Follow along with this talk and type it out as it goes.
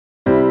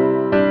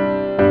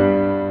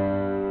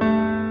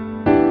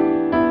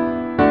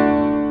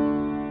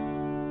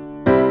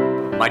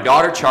My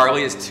daughter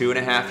Charlie is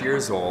 2.5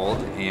 years old,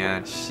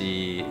 and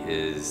she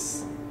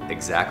is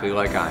exactly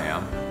like I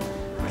am,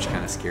 which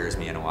kind of scares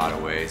me in a lot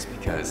of ways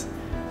because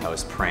I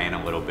was praying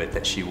a little bit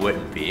that she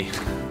wouldn't be.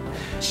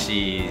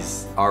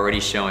 She's already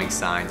showing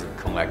signs of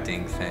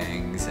collecting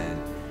things, and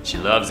she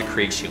loves the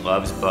creek, she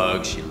loves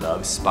bugs, she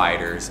loves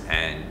spiders,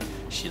 and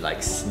she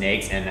likes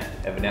snakes, and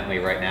evidently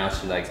right now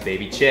she likes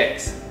baby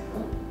chicks.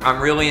 I'm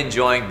really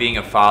enjoying being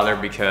a father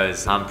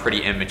because I'm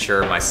pretty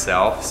immature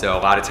myself, so a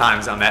lot of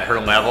times I'm at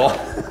her level.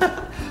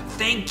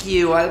 Thank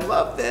you, I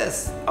love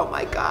this, oh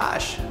my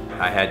gosh.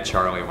 I had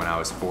Charlie when I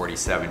was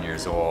 47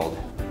 years old.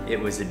 It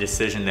was a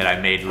decision that I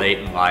made late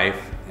in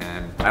life,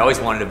 and I always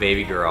wanted a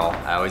baby girl.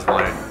 I always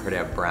wanted her to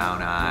have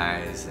brown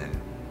eyes and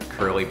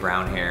curly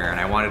brown hair, and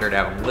I wanted her to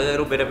have a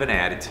little bit of an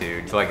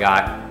attitude, so I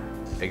got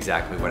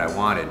exactly what I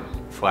wanted.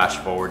 Flash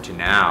forward to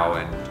now,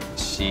 and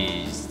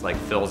she's like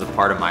fills a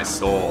part of my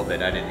soul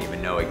that I didn't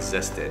even know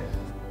existed.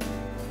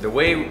 The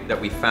way that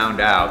we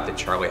found out that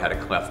Charlie had a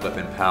cleft lip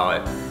and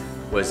palate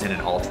was in an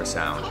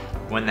ultrasound.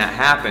 When that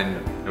happened,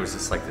 it was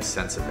just like this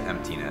sense of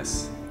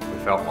emptiness. We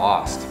felt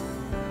lost.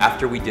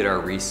 After we did our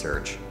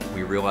research,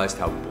 we realized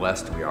how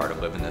blessed we are to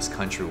live in this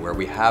country where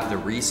we have the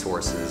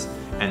resources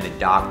and the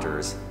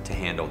doctors to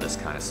handle this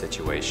kind of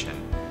situation.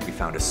 We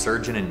found a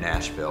surgeon in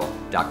Nashville,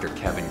 Dr.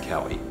 Kevin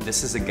Kelly.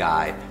 This is a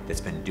guy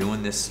that's been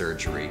doing this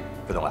surgery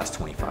for the last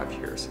 25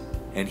 years.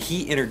 And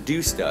he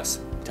introduced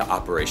us to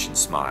Operation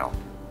Smile.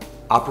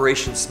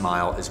 Operation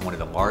Smile is one of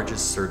the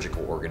largest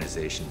surgical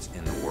organizations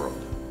in the world.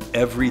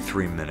 Every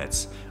 3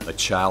 minutes, a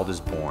child is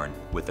born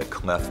with a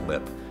cleft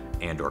lip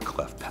and/or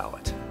cleft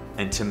palate.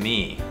 And to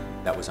me,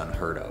 that was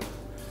unheard of.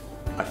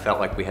 I felt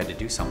like we had to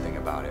do something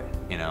about it,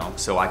 you know?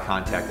 So I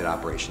contacted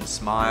Operation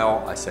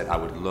Smile. I said, I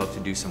would love to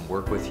do some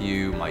work with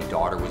you. My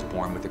daughter was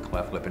born with a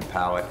cleft lip and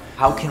palate.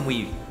 How can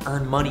we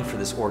earn money for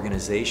this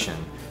organization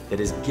that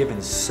has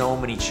given so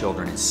many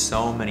children and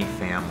so many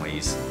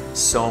families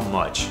so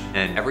much?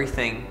 And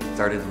everything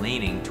started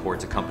leaning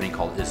towards a company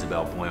called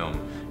Isabel Bloom.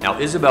 Now,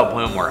 Isabel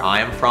Bloom, where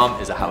I am from,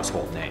 is a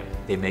household name.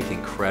 They make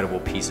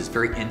incredible pieces,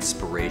 very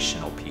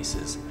inspirational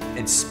pieces,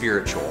 and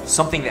spiritual,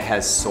 something that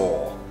has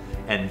soul.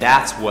 And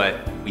that's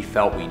what we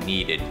felt we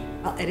needed.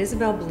 Well, at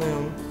Isabel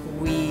Bloom,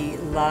 we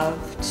love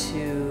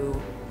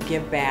to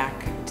give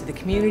back to the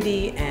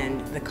community,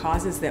 and the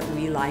causes that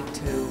we like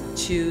to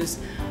choose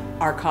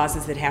are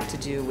causes that have to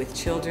do with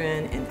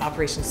children, and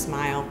Operation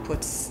Smile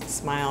puts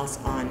smiles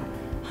on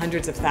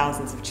hundreds of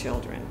thousands of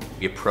children.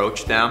 We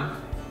approached them,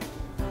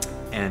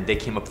 and they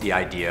came up with the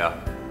idea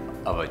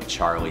of a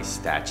Charlie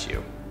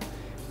statue.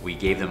 We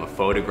gave them a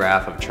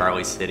photograph of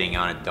Charlie sitting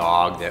on a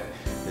dog that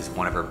is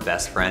one of her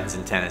best friends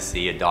in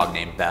Tennessee, a dog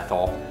named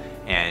Bethel.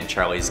 And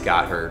Charlie's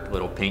got her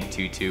little pink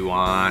tutu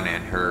on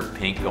and her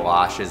pink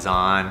galoshes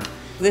on.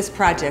 This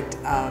project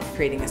of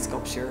creating a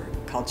sculpture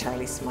called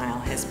Charlie Smile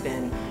has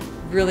been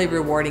really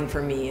rewarding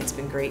for me. It's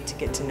been great to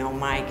get to know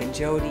Mike and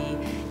Jody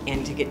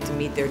and to get to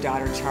meet their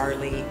daughter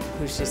Charlie,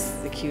 who's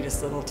just the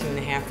cutest little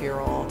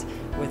 2.5-year-old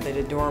with an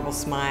adorable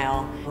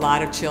smile. A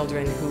lot of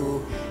children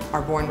who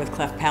are born with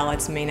cleft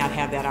palates may not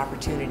have that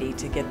opportunity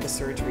to get the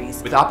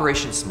surgeries. With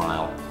Operation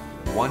Smile,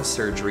 one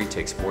surgery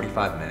takes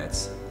 45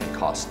 minutes and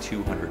costs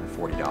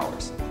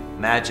 $240.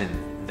 Imagine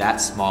that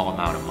small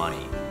amount of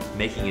money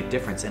making a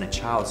difference in a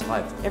child's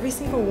life. Every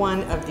single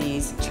one of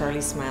these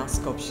Charlie Smile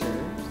sculptures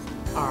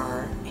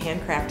are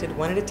handcrafted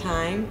one at a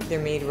time. They're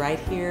made right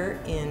here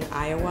in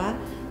Iowa.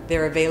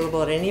 They're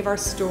available at any of our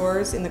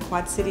stores in the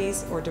Quad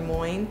Cities or Des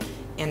Moines,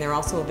 and they're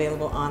also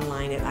available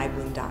online at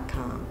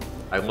ibloom.com.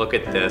 I look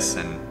at this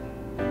and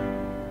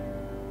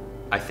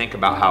I think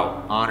about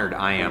how honored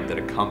I am that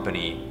a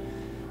company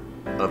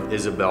of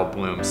Isabel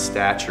Bloom's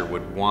stature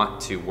would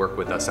want to work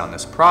with us on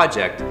this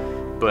project,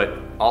 but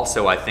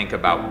also I think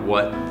about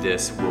what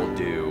this will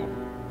do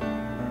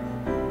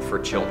for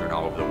children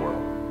all over the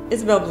world.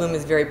 Isabel Bloom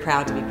is very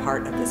proud to be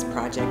part of this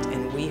project,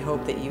 and we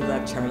hope that you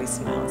love Charlie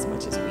Smile as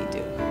much as we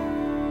do.